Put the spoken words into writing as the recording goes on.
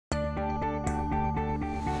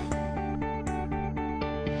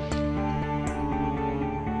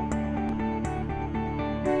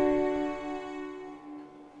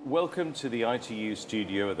Welcome to the ITU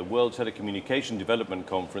studio at the World Telecommunication Development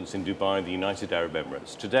Conference in Dubai, the United Arab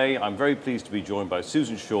Emirates. Today, I'm very pleased to be joined by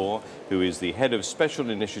Susan Schorr, who is the Head of Special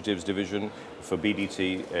Initiatives Division for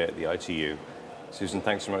BDT at the ITU. Susan,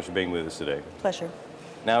 thanks so much for being with us today. Pleasure.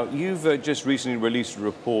 Now, you've just recently released a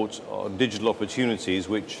report on digital opportunities,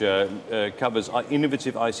 which covers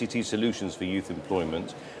innovative ICT solutions for youth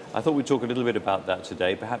employment. I thought we'd talk a little bit about that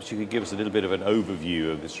today. Perhaps you could give us a little bit of an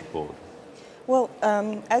overview of this report. Well,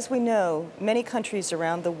 as we know, many countries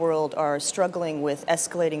around the world are struggling with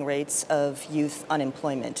escalating rates of youth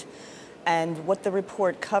unemployment. And what the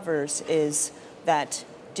report covers is that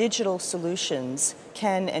digital solutions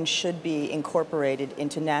can and should be incorporated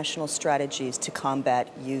into national strategies to combat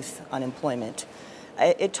youth unemployment.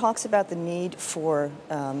 It talks about the need for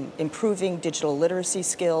improving digital literacy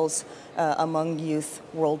skills among youth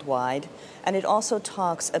worldwide, and it also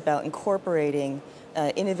talks about incorporating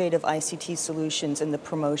innovative ICT solutions in the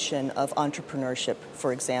promotion of entrepreneurship,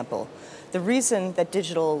 for example. The reason that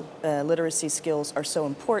digital literacy skills are so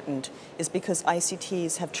important is because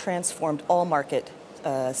ICTs have transformed all market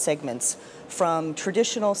segments, from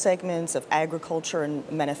traditional segments of agriculture and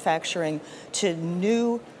manufacturing to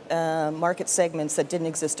new market segments that didn't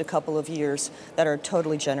exist a couple of years that are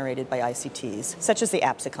totally generated by ICTs, such as the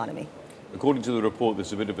apps economy. According to the report,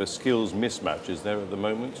 there's a bit of a skills mismatch, is there, at the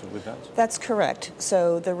moment with that? That's correct.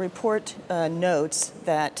 So the report notes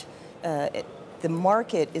that the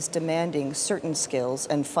market is demanding certain skills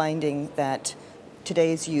and finding that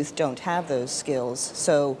today's youth don't have those skills.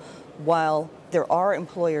 So while there are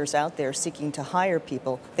employers out there seeking to hire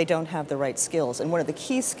people, they don't have the right skills. And one of the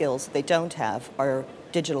key skills they don't have are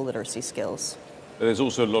digital literacy skills. There's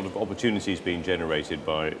also a lot of opportunities being generated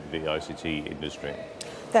by the ICT industry.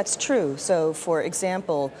 That's true. So, for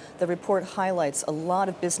example, the report highlights a lot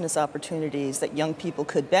of business opportunities that young people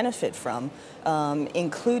could benefit from,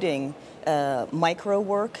 including micro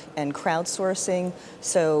work and crowdsourcing.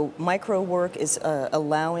 So micro work is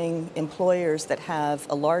allowing employers that have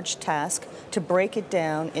a large task to break it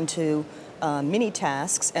down into mini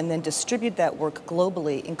tasks and then distribute that work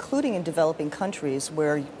globally, including in developing countries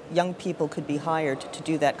where young people could be hired to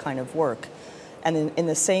do that kind of work. And in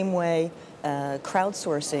the same way,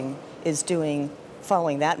 crowdsourcing is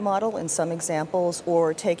following that model in some examples,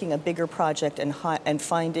 or taking a bigger project and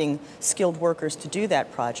finding skilled workers to do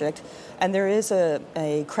that project. And there is a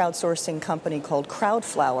crowdsourcing company called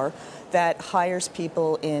Crowdflower that hires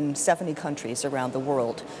people in 70 countries around the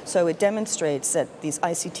world. So it demonstrates that these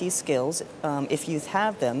ICT skills, if youth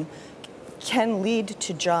have them, can lead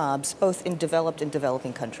to jobs both in developed and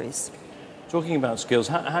developing countries. Talking about skills,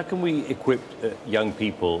 how can we equip young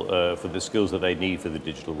people for the skills that they need for the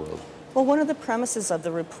digital world? Well, one of the premises of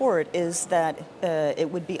the report is that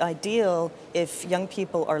it would be ideal if young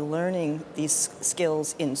people are learning these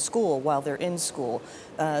skills in school while they're in school.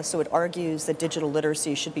 So it argues that digital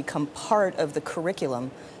literacy should become part of the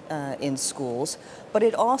curriculum in schools. But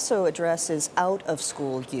it also addresses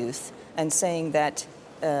out-of-school youth and saying that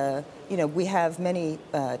we have many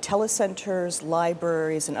telecenters,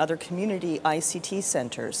 libraries, and other community ICT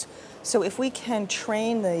centers. So if we can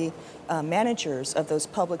train the managers of those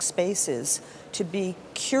public spaces to be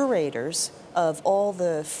curators of all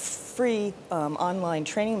the free online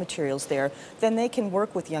training materials there, then they can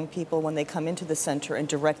work with young people when they come into the center and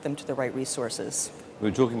direct them to the right resources. We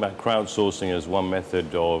were talking about crowdsourcing as one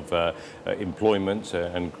method of employment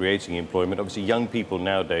and creating employment. Obviously, young people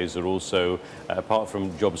nowadays are also, apart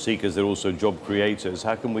from job seekers, they're also job creators.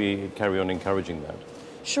 How can we carry on encouraging that?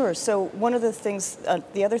 Sure. So one of the things,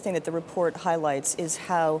 the other thing that the report highlights is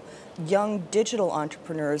how young digital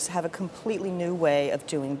entrepreneurs have a completely new way of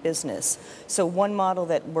doing business. So one model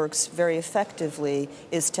that works very effectively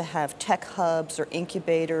is to have tech hubs or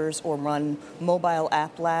incubators or run mobile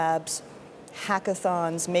app labs,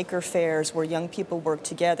 hackathons, maker fairs where young people work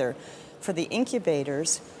together. For the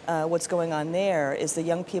incubators, what's going on there is the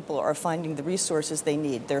young people are finding the resources they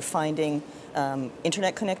need. They're finding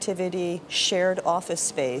internet connectivity, shared office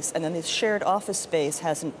space, and then this shared office space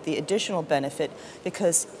has the additional benefit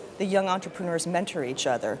because the young entrepreneurs mentor each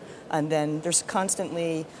other. And then there's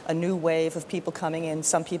constantly a new wave of people coming in,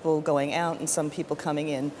 some people going out and some people coming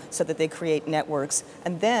in, so that they create networks.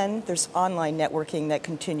 And then there's online networking that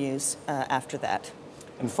continues after that.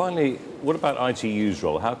 And finally, what about ITU's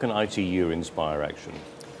role? How can ITU inspire action?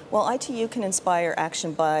 Well, ITU can inspire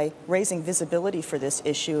action by raising visibility for this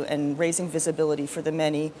issue and raising visibility for the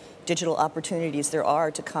many digital opportunities there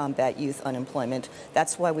are to combat youth unemployment.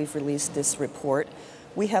 That's why we've released this report.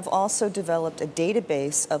 We have also developed a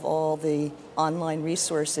database of all the online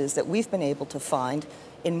resources that we've been able to find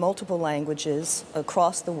in multiple languages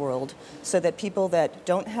across the world so that people that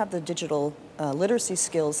don't have the digital literacy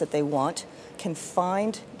skills that they want can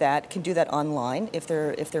find that, can do that online if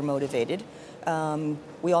they're motivated.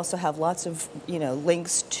 We also have lots of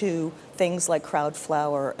links to things like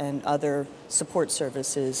Crowdflower and other support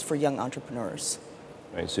services for young entrepreneurs.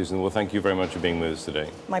 Right, Susan, well, thank you very much for being with us today.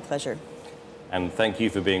 My pleasure. And thank you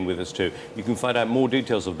for being with us too. You can find out more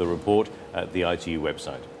details of the report at the ITU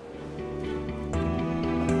website.